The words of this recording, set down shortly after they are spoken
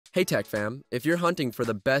Hey Tech Fam, if you're hunting for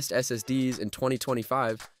the best SSDs in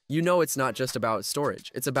 2025, you know it's not just about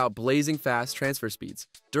storage, it's about blazing fast transfer speeds,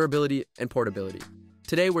 durability, and portability.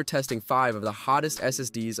 Today we're testing 5 of the hottest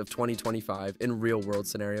SSDs of 2025 in real-world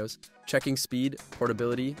scenarios, checking speed,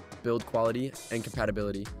 portability, build quality, and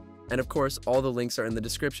compatibility. And of course, all the links are in the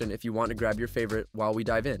description if you want to grab your favorite while we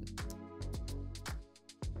dive in.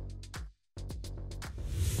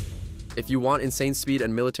 If you want insane speed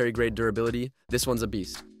and military-grade durability, this one's a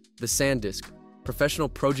beast. The SanDisk Professional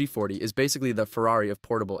Pro G40 is basically the Ferrari of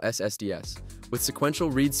portable SSDs, with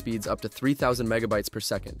sequential read speeds up to 3,000 megabytes per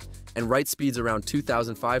second and write speeds around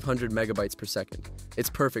 2,500 megabytes per second.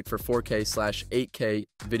 It's perfect for 4K/8K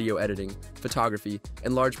video editing, photography,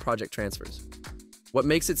 and large project transfers. What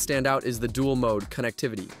makes it stand out is the dual-mode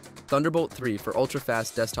connectivity, Thunderbolt 3 for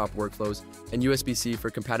ultra-fast desktop workflows, and USB-C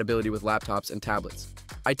for compatibility with laptops and tablets.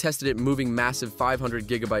 I tested it moving massive 500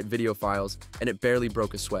 gigabyte video files, and it barely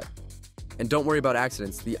broke a sweat. And don't worry about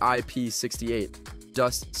accidents, the IP68,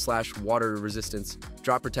 dust/water resistance,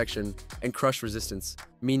 drop protection, and crush resistance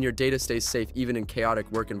mean your data stays safe even in chaotic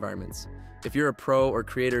work environments. If you're a pro or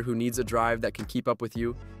creator who needs a drive that can keep up with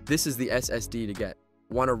you, this is the SSD to get.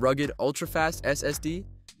 Want a rugged, ultra-fast SSD?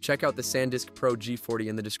 Check out the SanDisk Pro G40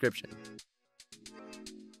 in the description.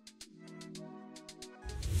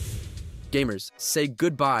 Gamers, say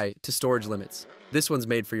goodbye to storage limits. This one's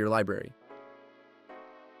made for your library.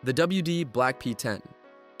 The WD Black P10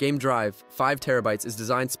 Game Drive 5 terabytes is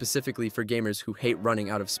designed specifically for gamers who hate running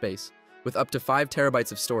out of space. With up to 5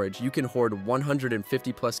 terabytes of storage, you can hoard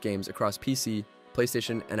 150 plus games across PC,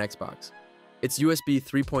 PlayStation, and Xbox. Its USB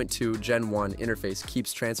 3.2 Gen 1 interface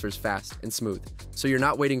keeps transfers fast and smooth, so you're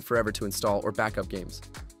not waiting forever to install or back up games.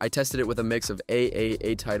 I tested it with a mix of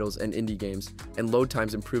AAA titles and indie games, and load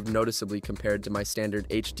times improved noticeably compared to my standard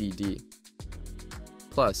HDD.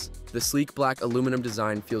 Plus, the sleek black aluminum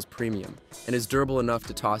design feels premium and is durable enough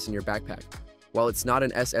to toss in your backpack. While it's not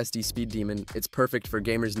an SSD speed demon, it's perfect for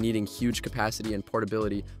gamers needing huge capacity and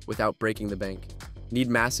portability without breaking the bank. Need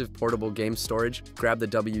massive portable game storage? Grab the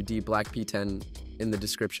WD Black P10 in the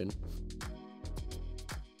description.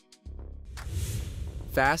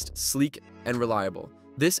 Fast, sleek, and reliable.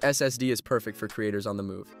 This SSD is perfect for creators on the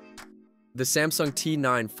move. The Samsung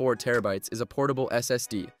T9 4 terabytes is a portable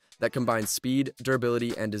SSD that combines speed,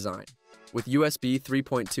 durability, and design. With USB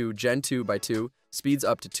 3.2 Gen 2x2, speeds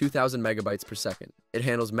up to 2,000 megabytes per second. It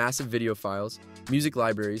handles massive video files, music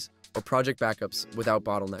libraries, or project backups without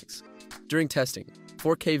bottlenecks. During testing,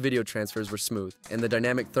 4K video transfers were smooth, and the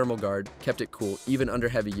dynamic thermal guard kept it cool even under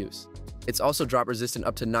heavy use. It's also drop resistant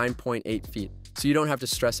up to 9.8 feet, so you don't have to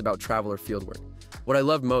stress about travel or fieldwork. What I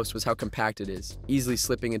loved most was how compact it is, easily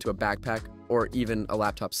slipping into a backpack or even a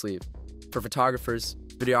laptop sleeve. For photographers,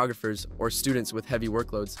 videographers, or students with heavy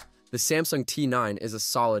workloads, the Samsung T9 is a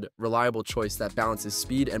solid, reliable choice that balances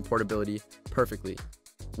speed and portability perfectly.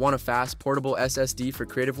 Want a fast, portable SSD for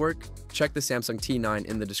creative work? Check the Samsung T9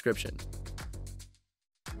 in the description.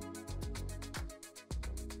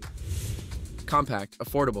 Compact,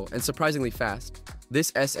 affordable, and surprisingly fast,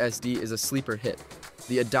 this SSD is a sleeper hit.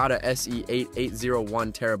 The ADATA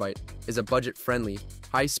SE8801 terabyte is a budget-friendly,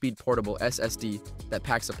 high-speed portable SSD that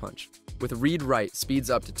packs a punch. With read-write speeds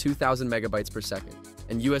up to 2,000 megabytes per second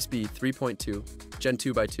and USB 3.2 Gen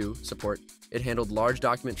 2x2 support, it handled large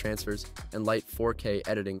document transfers and light 4K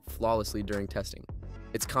editing flawlessly during testing.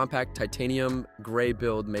 Its compact titanium gray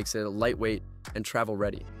build makes it lightweight and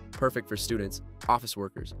travel-ready, perfect for students, office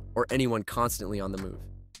workers, or anyone constantly on the move.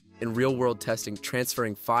 In real-world testing,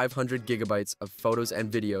 transferring 500 gigabytes of photos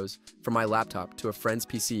and videos from my laptop to a friend's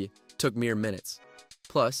PC took mere minutes.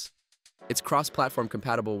 Plus, it's cross-platform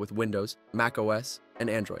compatible with Windows, Mac OS,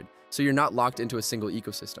 and Android, so you're not locked into a single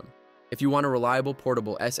ecosystem. If you want a reliable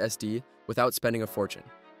portable SSD without spending a fortune,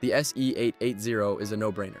 the SE880 is a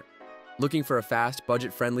no-brainer. Looking for a fast,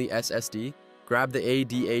 budget-friendly SSD? Grab the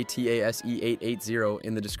ADATA SE880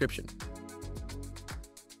 in the description.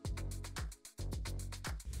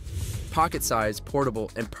 Pocket size,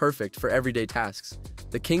 portable, and perfect for everyday tasks.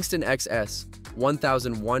 The Kingston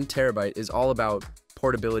XS1000 1 terabyte is all about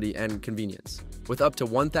portability and convenience. With up to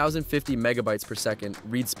 1,050 megabytes per second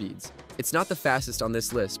read speeds, it's not the fastest on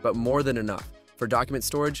this list, but more than enough for document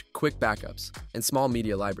storage, quick backups, and small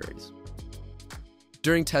media libraries.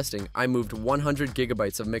 During testing, I moved 100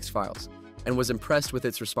 gigabytes of mixed files and was impressed with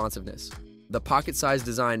its responsiveness. The pocket-sized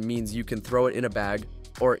design means you can throw it in a bag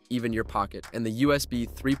or even your pocket, and the USB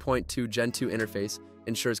 3.2 Gen 2 interface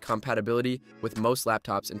ensures compatibility with most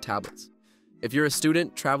laptops and tablets. If you're a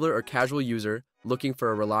student, traveler, or casual user looking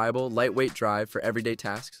for a reliable, lightweight drive for everyday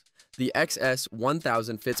tasks, the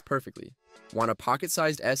XS1000 fits perfectly. Want a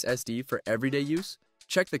pocket-sized SSD for everyday use?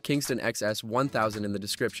 Check the Kingston XS1000 in the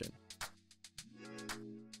description.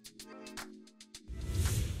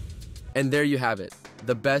 And there you have it,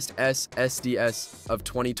 the best SSDs of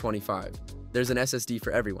 2025. There's an SSD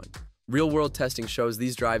for everyone. Real-world testing shows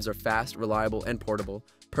these drives are fast, reliable, and portable,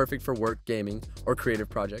 perfect for work, gaming, or creative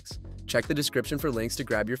projects. Check the description for links to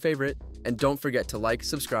grab your favorite, and don't forget to like,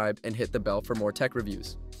 subscribe, and hit the bell for more tech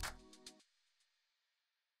reviews.